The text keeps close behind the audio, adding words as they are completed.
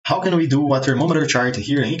how can we do a thermometer chart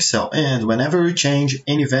here in Excel? And whenever we change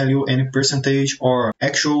any value, any percentage or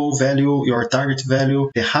actual value, your target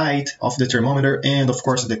value, the height of the thermometer, and of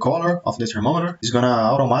course the color of the thermometer is gonna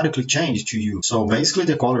automatically change to you. So basically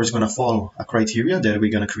the color is gonna follow a criteria that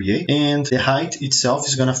we're gonna create, and the height itself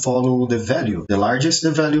is gonna follow the value. The largest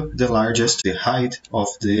the value, the largest the height of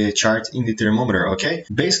the chart in the thermometer. Okay,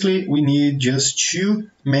 basically we need just two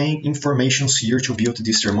main informations here to build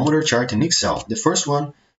this thermometer chart in Excel. The first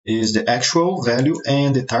one is the actual value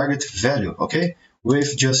and the target value. Okay,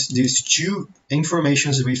 with just these two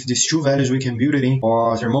informations, with these two values, we can build it in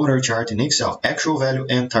our thermometer chart in Excel: actual value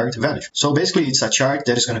and target value. So basically it's a chart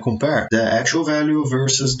that is going to compare the actual value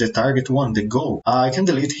versus the target one, the goal. I can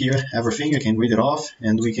delete here everything, I can read it off,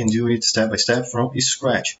 and we can do it step by step from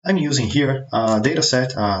scratch. I'm using here a data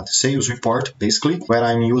set, the sales report, basically, where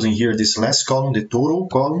I'm using here this last column, the total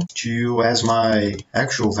column, to as my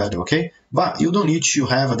actual value. Okay, but you don't need to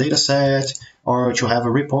have a data set or to have a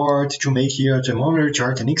report to make here a thermometer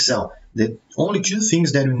chart in Excel. The only two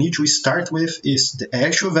things that you need to start with is the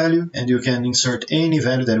actual value, and you can insert any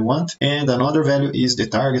value that you want, and another value is the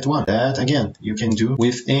target one. That again you can do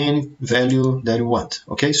with any value that you want.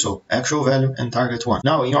 Okay, so actual value and target one.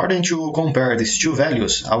 Now in order to compare these two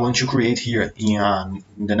values, I want to create here in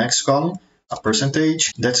the next column a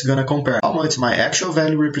percentage that's gonna compare how much my actual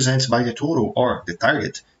value represents by the total or the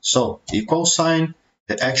target. So equal sign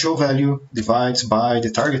the actual value divides by the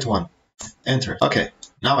target one. Enter. Okay,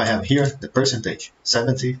 now I have here the percentage,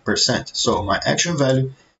 70%. So my actual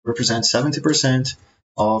value represents 70%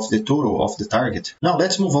 of the total of the target. Now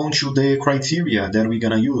let's move on to the criteria that we're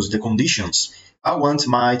gonna use, the conditions. I want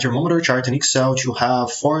my thermometer chart in Excel to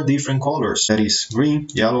have 4 different colors, that is green,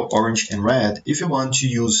 yellow, orange, and red. If you want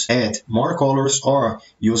to add more colors or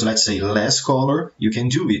use, let's say, less color, you can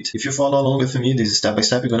do it. If you follow along with me, this is step by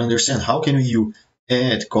step, you're gonna understand how can we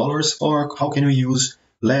add colors or how can we use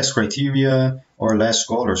less criteria or less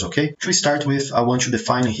colors. Okay, to start with, I want to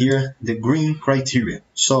define here the green criteria.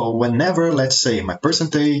 So whenever, let's say, my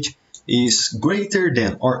percentage is greater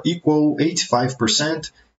than or equal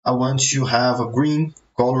 85%, I want to have a green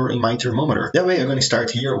color in my thermometer. That way I'm going to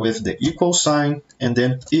start here with the equal sign and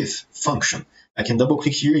then if function. I can double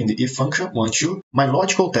click here in the if function, 1, 2. My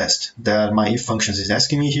logical test that my if function is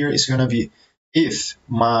asking me here is going to be if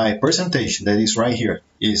my percentage that is right here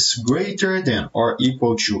is greater than or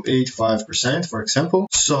equal to 85%, for example.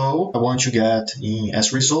 So I want to get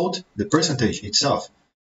as result the percentage itself.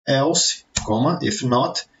 Else, comma, if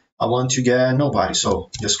not, I want to get nobody. So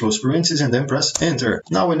just close parentheses and then press enter.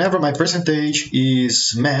 Now whenever my percentage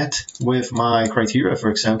is met with my criteria,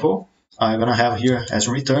 for example, I'm gonna have here as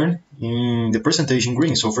return in the percentage in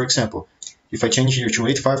green. So for example, if I change here to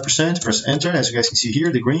 85%, press enter, as you guys can see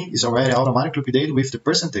here, the green is already automatically updated with the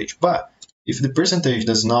percentage. But if the percentage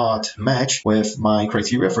does not match with my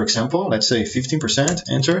criteria, for example, let's say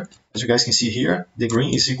 15%, enter, as you guys can see here, the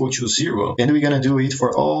green is equal to 0. And we're going to do it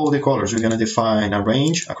for all the colors. We're going to define a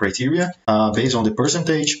range, a criteria, based on the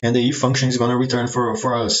percentage, and the if function is going to return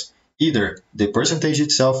for us either the percentage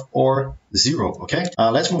itself or 0. Okay,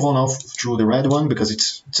 let's move on now to the red one because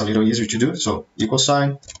it's a little easier to do. So equal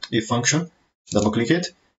sign, if function, double click it.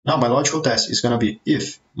 Now my logical test is going to be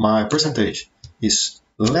if my percentage is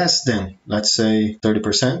less than, let's say,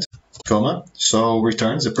 30%, comma, so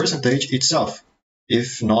returns the percentage itself.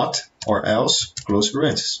 If not, or else, close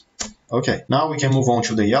parentheses. Okay, now we can move on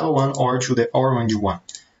to the yellow one or to the orange one.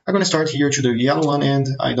 I'm going to start here to the yellow one, and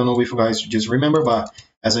I don't know if you guys just remember, but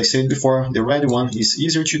as I said before, the red one is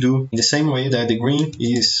easier to do in the same way that the green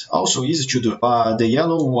is also easy to do. But the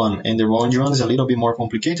yellow one and the orange one is a little bit more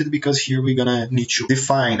complicated because here we're going to need to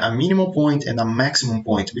define a minimum point and a maximum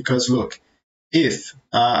point. Because look, if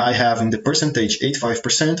I have in the percentage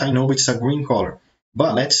 85%, I know it's a green color.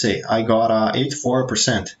 But let's say I got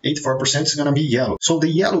 84%. 84% is going to be yellow. So the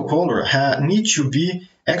yellow color needs to be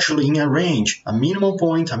actually in a range, a minimum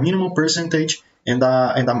point, a minimum percentage, and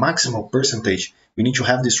a maximum percentage. We need to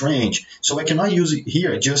have this range. So I cannot use it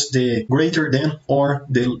here just the greater than or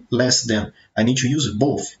the less than. I need to use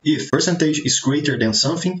both. If percentage is greater than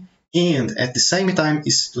something, and at the same time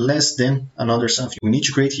is less than another something, we need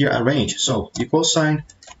to create here a range. So equal sign,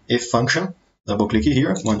 if function, double click it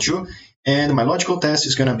here, 1, 2, and my logical test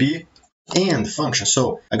is going to be and function.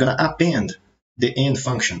 So I'm going to append the and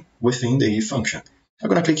function within the if function. I'm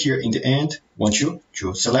going to click here in the and, 1, 2,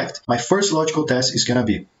 to select. My first logical test is going to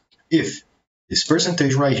be if this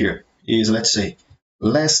percentage right here is, let's say,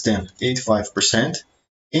 less than 85%,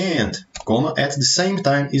 and comma, at the same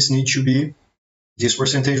time is need to be, this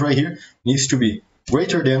percentage right here needs to be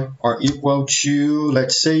greater than or equal to,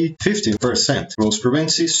 let's say, 50%, close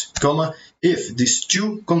parentheses, comma, if these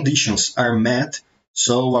two conditions are met,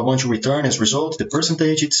 so I want to return as result the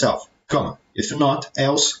percentage itself, comma, if not,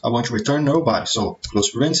 else I want to return nobody, so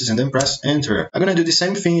close parentheses and then press enter. I'm gonna do the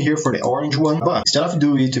same thing here for the orange one, but instead of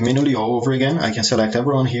doing it manually all over again, I can select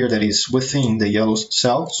everyone here that is within the yellow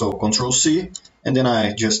cell, so Control C, and then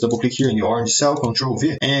I just double click here in the orange cell, Control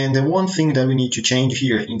V. And the one thing that we need to change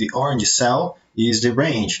here in the orange cell is the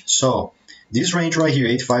range. So this range right here,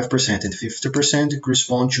 85% and 50%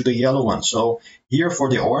 correspond to the yellow one. So here for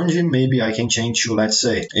the orange, maybe I can change to, let's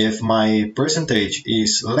say, if my percentage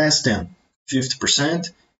is less than 50%,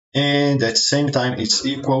 and at the same time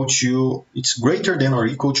it's greater than or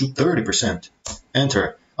equal to 30%.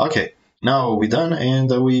 Enter. Okay, now we're done and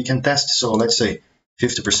we can test. So let's say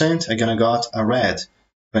 50%, I gonna got a red.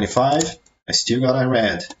 25, I still got a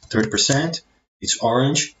red. 30%, it's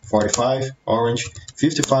orange. 45, orange.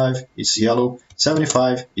 55, it's yellow.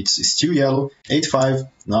 75, it's still yellow. 85,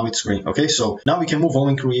 now it's green. Okay, so now we can move on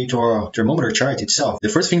and create our thermometer chart itself. The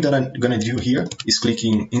first thing that I'm gonna do here is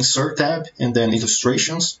clicking Insert tab and then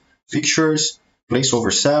Illustrations, Pictures, Place over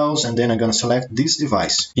cells, and then I'm gonna select this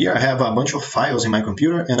device. Here I have a bunch of files in my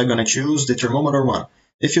computer and I'm gonna choose the thermometer one.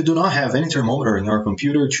 If you do not have any thermometer in your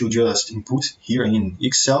computer to just input here in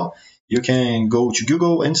Excel, you can go to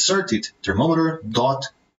Google and search it, thermometer dot,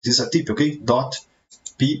 this is a tip, okay, dot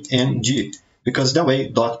 .png, because that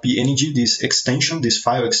way .png, this extension, this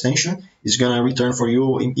file extension, is gonna return for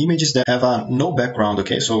you in images that have a no background,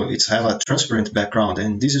 okay, so it's have a transparent background,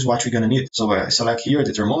 and this is what we're gonna need. So I select here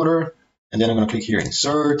the thermometer, and then I'm gonna click here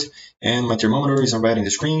Insert, and my thermometer is already in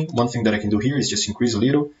the screen. One thing that I can do here is just increase a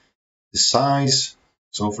little the size.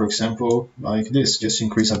 So for example, like this, just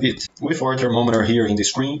increase a bit. With our thermometer here in the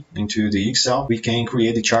screen, into the Excel, we can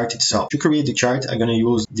create the chart itself. To create the chart, I'm gonna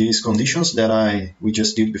use these conditions that we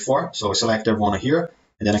just did before. So I select everyone here,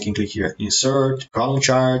 and then I can click here, Insert, Column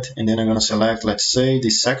Chart, and then I'm gonna select, let's say, the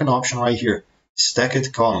second option right here,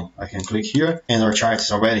 Stacked Column. I can click here, and our chart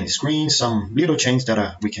is already in the screen. Some little change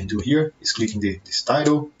that we can do here is clicking this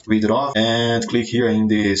title, read it off, and click here in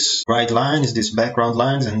this right lines, this background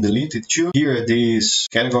lines, and delete it too. Here, these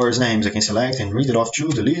categories names, I can select and read it off too,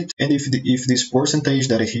 delete. And if this percentage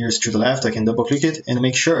that here is to the left, I can double click it and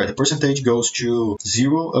make sure the percentage goes to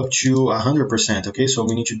 0 up to 100%. Okay, so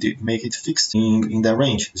we need to make it fixed in that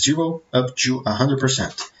range, 0 up to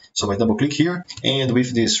 100%. So I double click here, and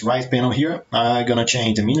with this right panel here, I'm gonna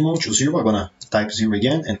change the minimum to 0. I'm gonna type 0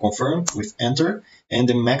 again and confirm with enter, and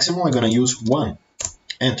the maximum I'm gonna use 1,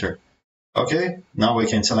 enter. Okay, now I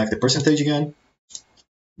can select the percentage again,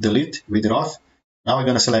 delete, read it off. Now I'm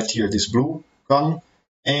gonna select here this blue column,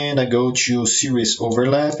 and I go to series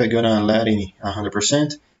overlap. I'm gonna let in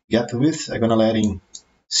 100%, gap width, I'm gonna let in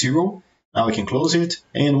 0. Now I can close it,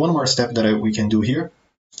 and one more step that we can do here,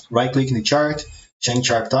 right click in the chart, change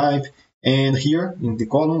chart type, and here in the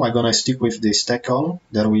column I'm gonna stick with the stack column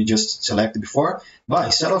that we just selected before, but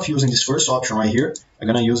instead of using this first option right here, I'm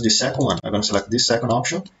gonna use the second one. I'm gonna select this second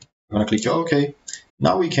option, I'm gonna click OK.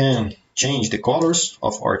 Now we can change the colors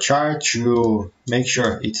of our chart to make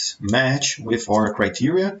sure it's match with our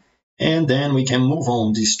criteria, and then we can move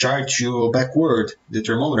on this chart to backward the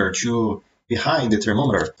thermometer to behind the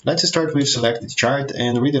thermometer. Let's start with select the chart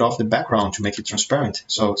and read it off the background to make it transparent.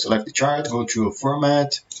 So select the chart, go to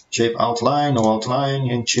Format, Shape Outline, No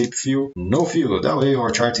Outline, and Shape Fill, No Fill. That way our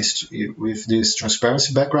chart is with this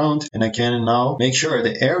transparency background, and I can now make sure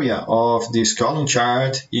the area of this column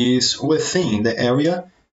chart is within the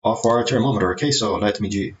area of our thermometer. Okay, so let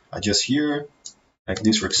me adjust here, like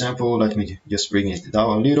this for example. Let me just bring it down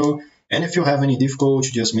a little. And if you have any difficulty,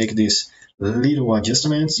 just make this little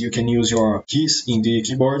adjustments. You can use your keys in the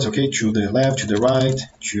keyboards, okay, to the left, to the right,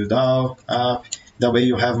 to down, up. That way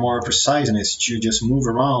you have more preciseness to just move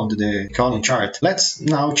around the column chart. Let's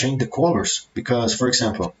now change the colors, because for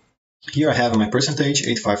example, here I have my percentage,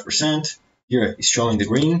 85%. Here is showing the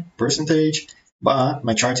green percentage, but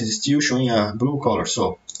my chart is still showing a blue color.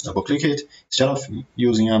 So double click it. Instead of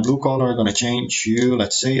using a blue color, I'm gonna change to,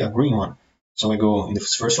 let's say, a green one. So I go in the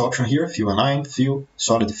first option here, Fill Align, Fill,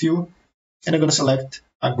 Solid Fill, and I'm gonna select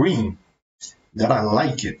a green that I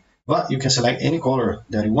like it, but you can select any color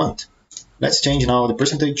that you want. Let's change now the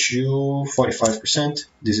percentage to 45%.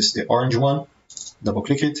 This is the orange one. Double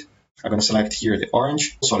click it. I'm gonna select here the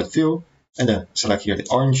orange, Solid Fill, and then select here the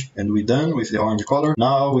orange, and we're done with the orange color.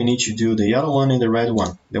 Now we need to do the yellow one and the red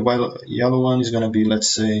one. The yellow one is gonna be, let's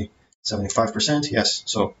say, 75%. Yes,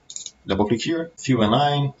 so double click here, Fill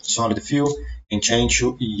Align, Solid Fill, and change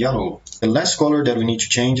to yellow. The last color that we need to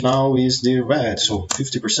change now is the red, so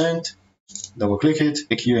 50%. double click it,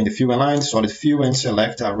 click here in the fill and line, solid fill, and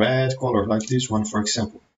select a red color like this one, for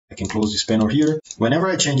example. I can close this panel here. Whenever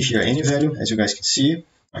I change here any value, as you guys can see,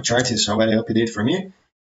 my chart is already updated for me.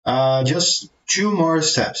 Just two more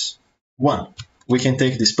steps. One, we can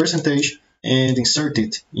take this percentage and insert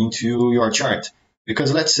it into your chart.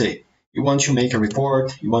 Because let's say you want to make a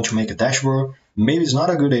report, you want to make a dashboard, maybe it's not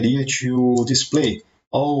a good idea to display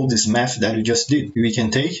all this math that we just did. We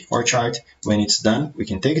can take our chart. When it's done, we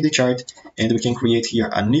can take the chart and we can create here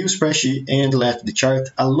a new spreadsheet and let the chart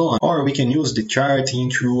alone. Or we can use the chart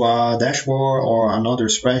into a dashboard or another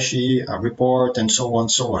spreadsheet, a report, and so on,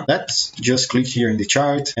 so on. Let's just click here in the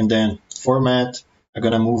chart and then format. I'm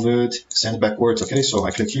gonna move it, send backwards. Okay, so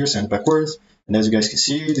I click here, send backwards. And as you guys can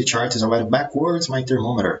see, the chart is already backwards my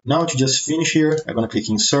thermometer. Now to just finish here, I'm gonna click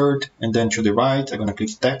insert, and then to the right, I'm gonna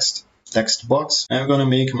click text box. I'm gonna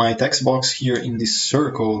make my text box here in this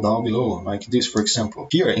circle down below, like this, for example.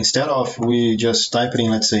 Here, instead of we just typing,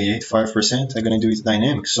 let's say 85%, I'm gonna do it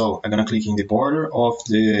dynamic. So I'm gonna click in the border of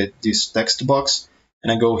this text box,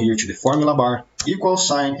 and I go here to the formula bar, equal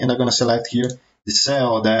sign, and I'm gonna select here the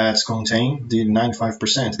cell that's contain the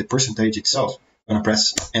 95%, the percentage itself. I'm gonna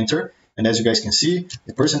press enter. And as you guys can see,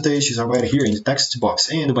 the percentage is already here in the text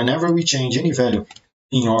box. And whenever we change any value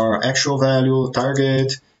in our actual value,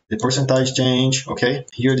 target, the percentage change, okay,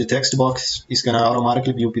 here the text box is gonna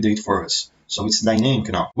automatically be updated for us. So it's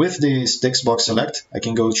dynamic now. With this text box select, I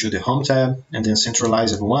can go to the home tab and then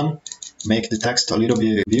centralize everyone, make the text a little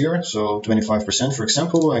bit bigger, so 25% for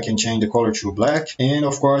example. I can change the color to black, and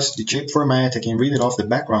of course the shape format, I can read it off the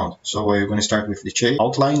background. So we're going to start with the shape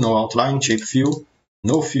outline, no outline, shape fill,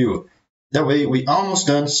 no fill. That way we almost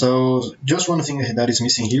done. So just one thing that is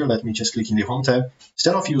missing here, let me just click in the home tab.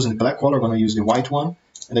 Instead of using the black color, I'm going to use the white one,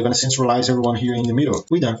 and I'm going to centralize everyone here in the middle.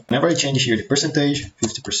 We done. Whenever I change here the percentage,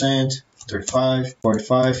 50%, 35,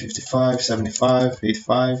 45, 55, 75,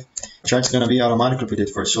 85, the chart's going to be automatically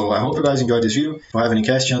updated first. So I hope you guys enjoyed this video. If you have any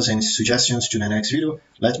questions, any suggestions to the next video,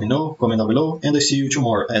 let me know, comment down below, and I see you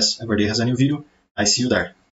tomorrow. As every day has a new video, I see you there.